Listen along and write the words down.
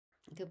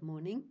Good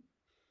morning.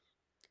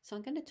 So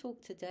I'm going to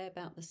talk today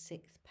about the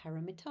sixth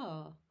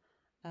Paramita,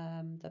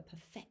 the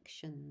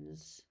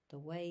perfections, the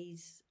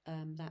ways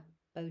that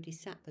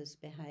bodhisattvas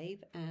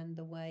behave, and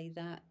the way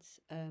that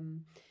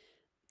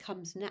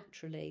comes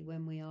naturally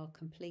when we are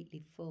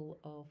completely full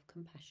of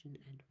compassion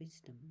and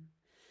wisdom.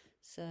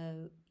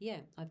 So yeah,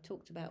 I've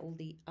talked about all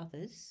the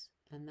others,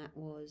 and that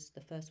was,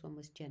 the first one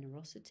was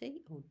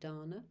generosity or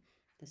dana,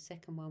 the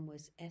second one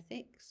was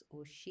ethics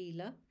or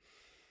shila.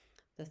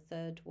 The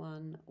third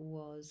one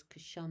was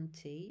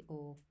kshanti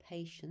or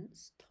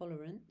patience,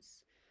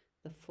 tolerance.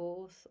 The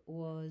fourth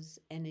was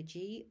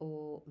energy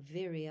or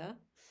virya,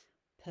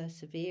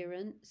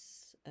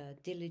 perseverance,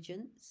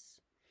 diligence.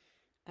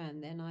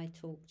 And then I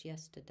talked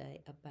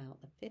yesterday about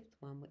the fifth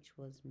one, which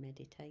was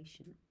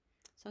meditation.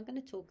 So I'm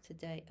going to talk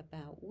today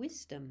about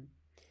wisdom.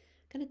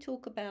 I'm going to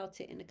talk about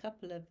it in a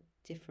couple of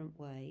different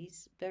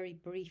ways. Very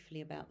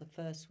briefly about the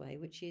first way,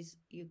 which is,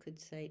 you could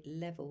say,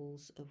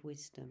 levels of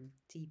wisdom,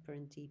 deeper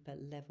and deeper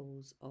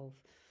levels of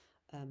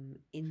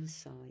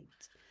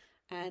insight.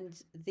 And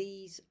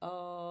these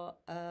are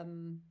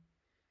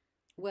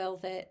well,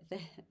 they're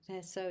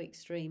so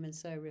extreme and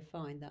so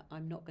refined that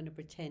I'm not going to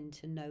pretend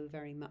to know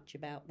very much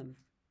about them.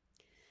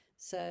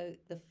 So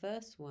the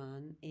first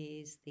one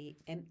is the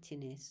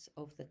emptiness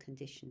of the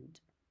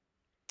conditioned.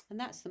 And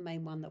that's the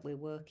main one that we're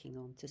working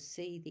on, to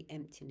see the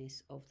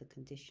emptiness of the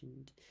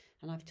conditioned.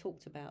 And I've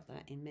talked about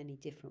that in many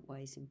different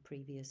ways in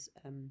previous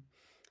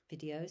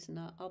videos, and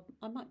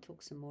I might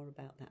talk some more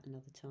about that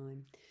another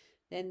time.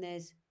 Then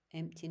there's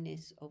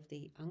emptiness of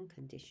the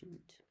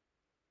unconditioned.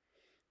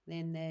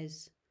 Then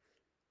there's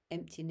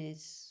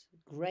emptiness,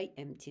 great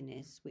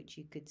emptiness, which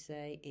you could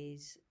say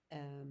is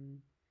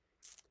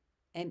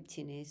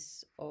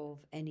emptiness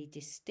of any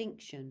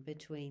distinction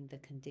between the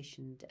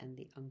conditioned and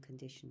the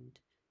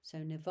unconditioned. So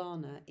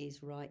nirvana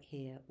is right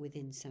here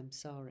within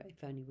samsara,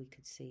 if only we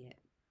could see it.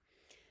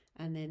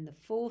 And then the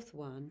fourth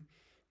one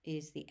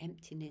is the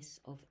emptiness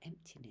of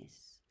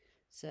emptiness.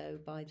 So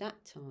by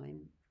that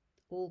time,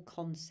 all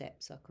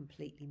concepts are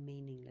completely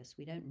meaningless.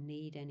 We don't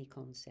need any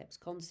concepts.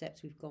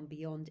 We've gone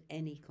beyond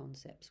any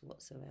concepts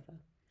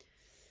whatsoever.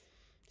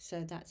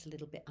 So that's a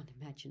little bit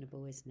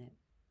unimaginable, isn't it?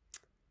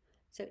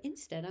 So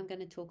instead, I'm going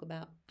to talk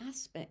about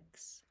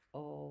aspects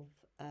of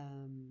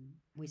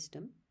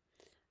wisdom,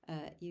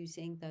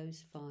 using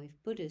those 5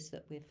 Buddhas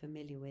that we're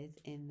familiar with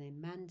in the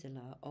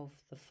mandala of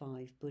the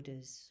 5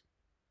 Buddhas.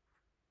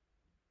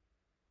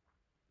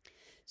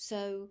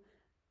 So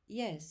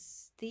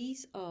yes,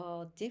 these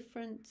are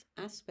different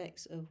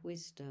aspects of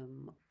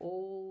wisdom,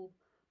 all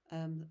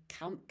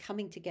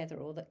coming together,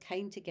 or that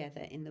came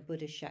together in the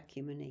Buddha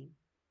Shakyamuni.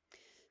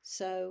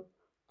 So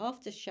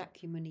after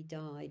Shakyamuni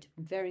died,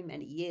 very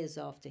many years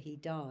after he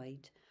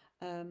died,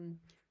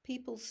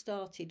 people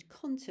started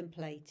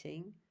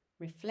contemplating,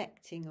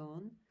 reflecting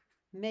on,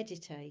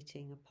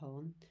 meditating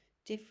upon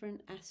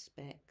different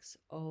aspects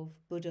of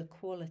Buddha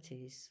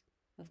qualities,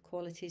 of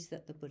qualities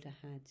that the Buddha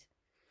had.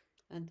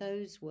 And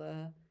those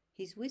were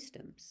his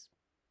wisdoms.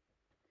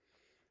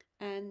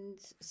 And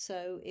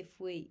so if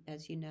we,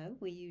 as you know,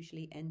 we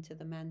usually enter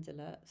the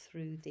mandala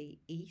through the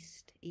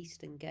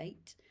eastern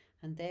gate,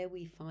 and there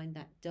we find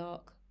that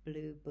dark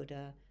blue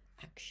Buddha,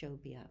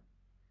 Akshobhya.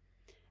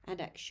 And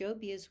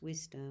Akshobhya's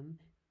wisdom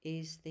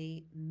is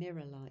the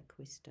mirror-like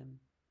wisdom.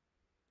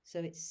 So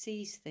it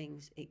sees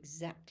things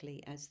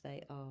exactly as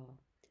they are.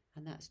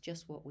 And that's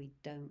just what we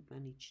don't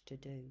manage to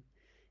do.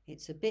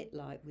 It's a bit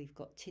like we've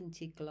got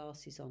tinted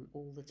glasses on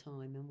all the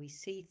time, and we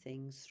see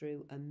things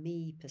through a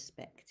me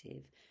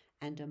perspective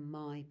and a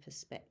my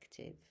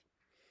perspective.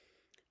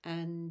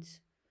 And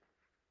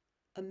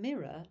a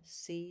mirror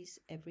sees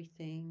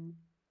everything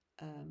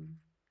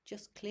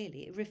just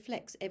clearly. It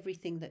reflects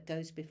everything that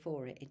goes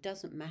before it. It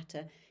doesn't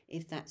matter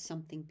if that's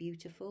something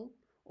beautiful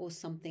or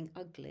something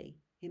ugly.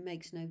 It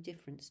makes no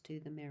difference to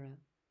the mirror.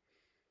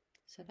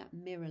 So that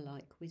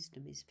mirror-like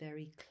wisdom is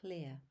very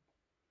clear.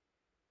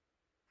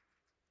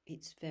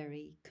 It's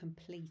very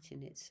complete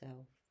in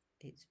itself.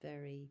 It's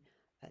very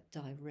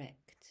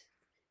direct.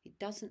 It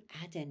doesn't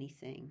add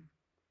anything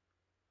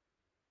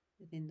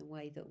in the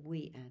way that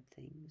we add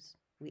things.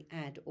 We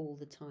add all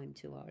the time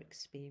to our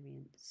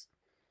experience.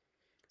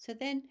 So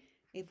then,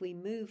 if we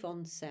move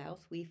on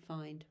south, we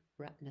find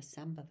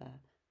Ratnasambhava,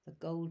 the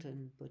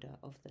golden Buddha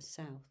of the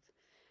south.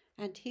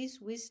 And his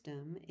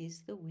wisdom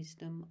is the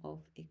wisdom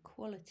of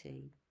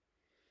equality.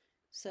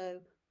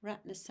 So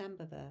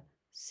Ratnasambhava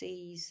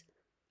sees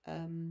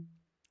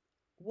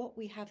what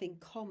we have in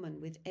common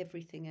with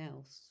everything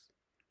else.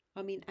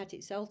 I mean, at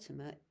its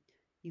ultimate,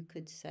 you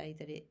could say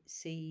that it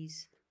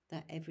sees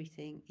that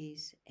everything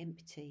is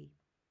empty.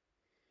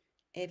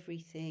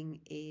 Everything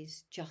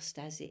is just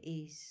as it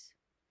is.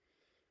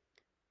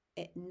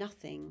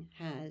 Nothing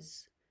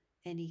has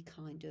any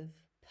kind of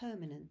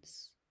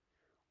permanence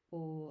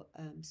or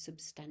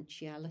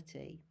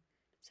substantiality.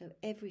 So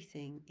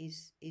everything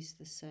is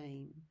the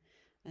same.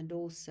 And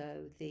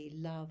also the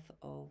love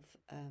of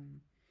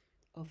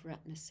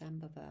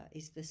Ratnasambhava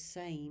is the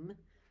same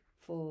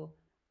for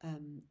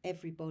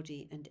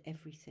everybody and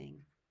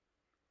everything.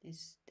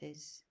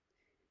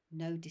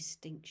 no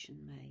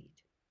distinction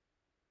made.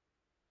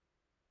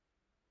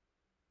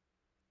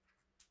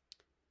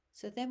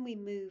 So then we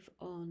move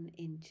on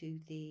into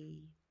the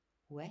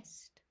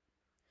West.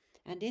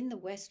 And in the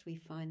West, we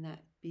find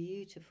that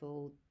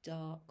beautiful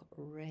dark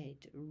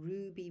red,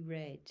 ruby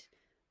red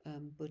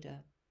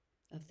Buddha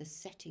of the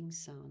setting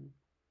sun.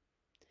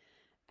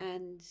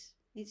 And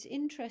it's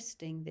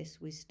interesting, this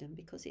wisdom,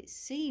 because it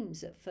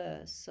seems at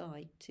first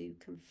sight to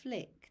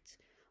conflict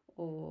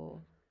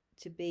or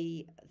to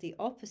be the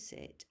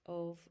opposite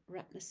of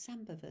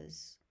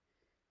Ratnasambhava's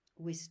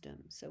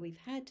wisdom. So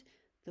we've had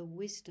the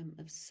wisdom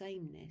of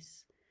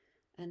sameness,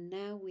 and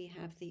now we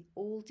have the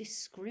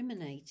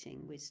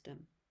all-discriminating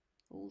wisdom.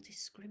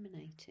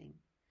 All-discriminating.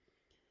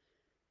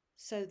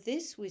 So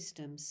this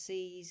wisdom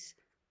sees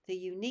the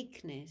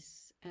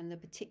uniqueness and the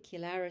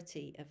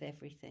particularity of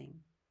everything.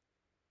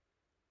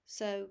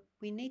 So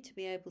we need to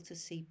be able to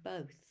see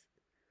both.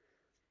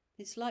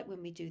 It's like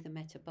when we do the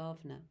Metta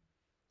Bhavana.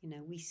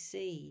 We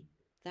see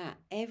that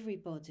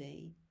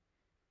everybody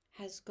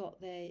has got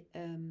their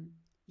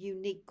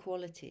unique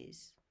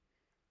qualities.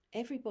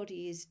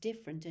 Everybody is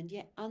different, and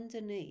yet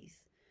underneath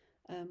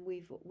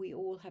we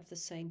all have the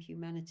same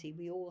humanity.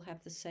 We all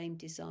have the same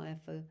desire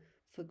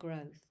for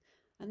growth,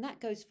 and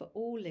that goes for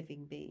all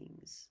living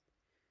beings.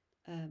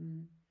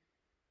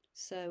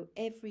 So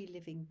every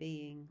living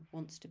being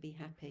wants to be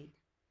happy.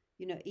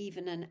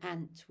 Even an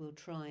ant will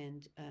try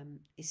and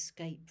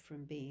escape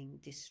from being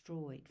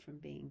destroyed, from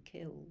being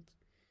killed.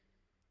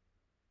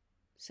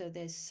 So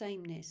there's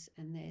sameness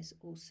and there's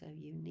also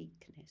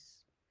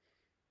uniqueness.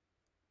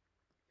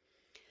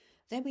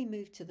 Then we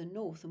move to the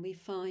north and we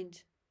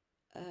find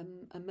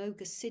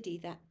Amoga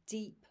Siddhi, that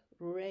deep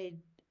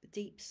green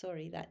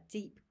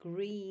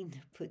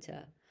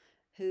Buddha,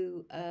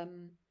 who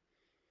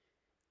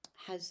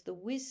has the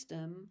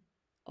wisdom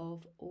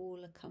of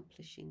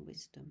all-accomplishing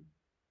wisdom.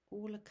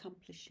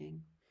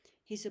 All-accomplishing.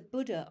 He's a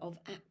Buddha of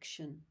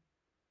action.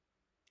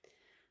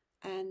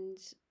 And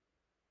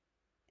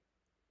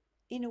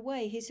in a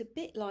way, he's a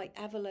bit like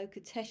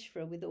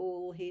Avalokiteshvara with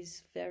all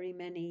his very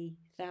many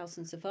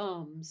thousands of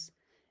arms,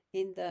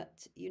 in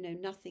that,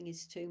 nothing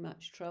is too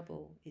much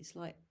trouble. It's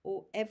like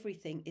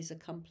everything is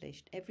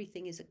accomplished.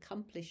 Everything is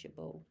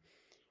accomplishable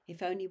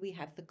if only we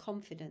have the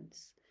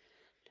confidence.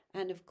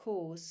 And of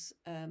course,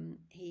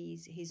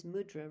 his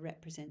mudra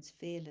represents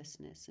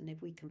fearlessness. And if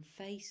we can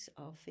face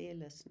our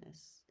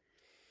fearlessness,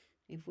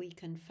 if we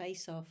can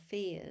face our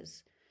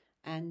fears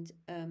and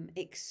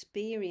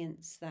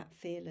experience that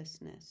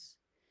fearlessness,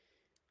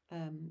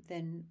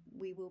 then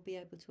we will be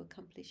able to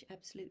accomplish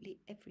absolutely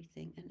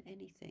everything and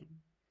anything.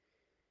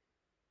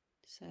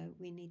 So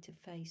we need to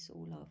face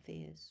all our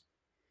fears.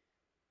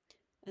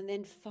 And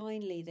then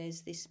finally,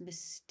 there's this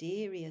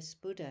mysterious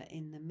Buddha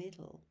in the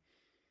middle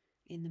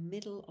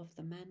of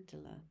the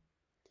mandala,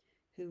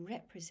 who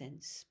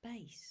represents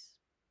space.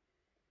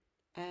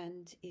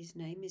 And his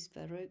name is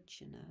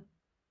Vairocana.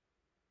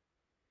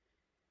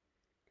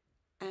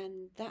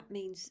 And that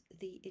means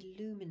the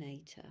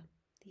illuminator.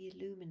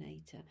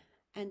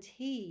 And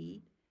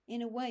he,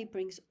 in a way,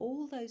 brings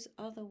all those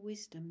other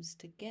wisdoms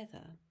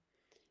together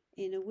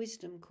in a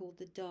wisdom called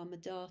the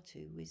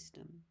Dharmadhatu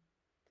wisdom.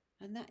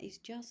 And that is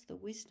just the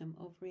wisdom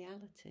of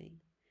reality.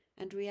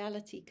 And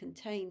reality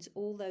contains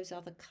all those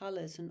other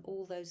colours and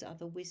all those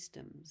other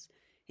wisdoms.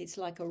 It's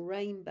like a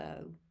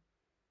rainbow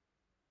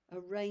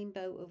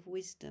of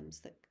wisdoms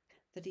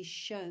that is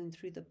shown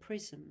through the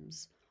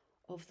prisms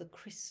of the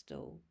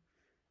crystal,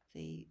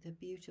 the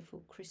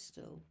beautiful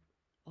crystal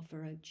of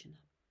Vairocana.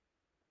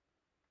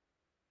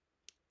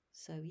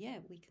 So yeah,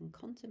 we can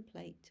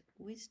contemplate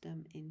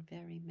wisdom in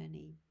very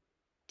many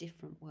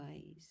different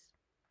ways.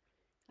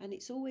 And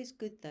it's always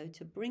good, though,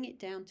 to bring it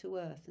down to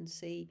earth and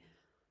see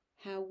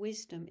how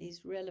wisdom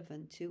is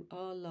relevant to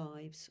our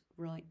lives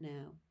right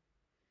now.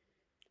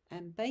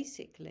 And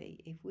basically,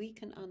 if we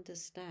can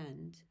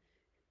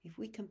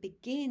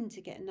begin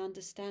to get an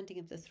understanding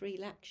of the three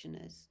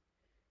lakshanas,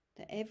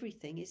 that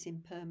everything is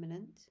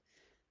impermanent,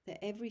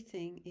 that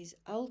everything is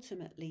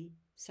ultimately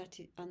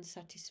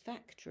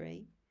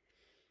unsatisfactory,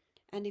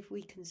 and if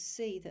we can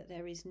see that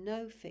there is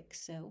no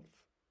fixed self,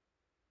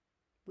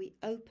 we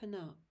open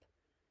up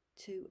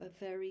to a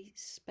very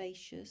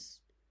spacious,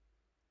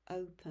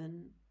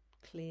 open,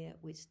 clear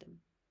wisdom.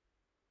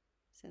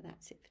 So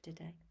that's it for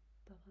today.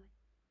 Bye-bye.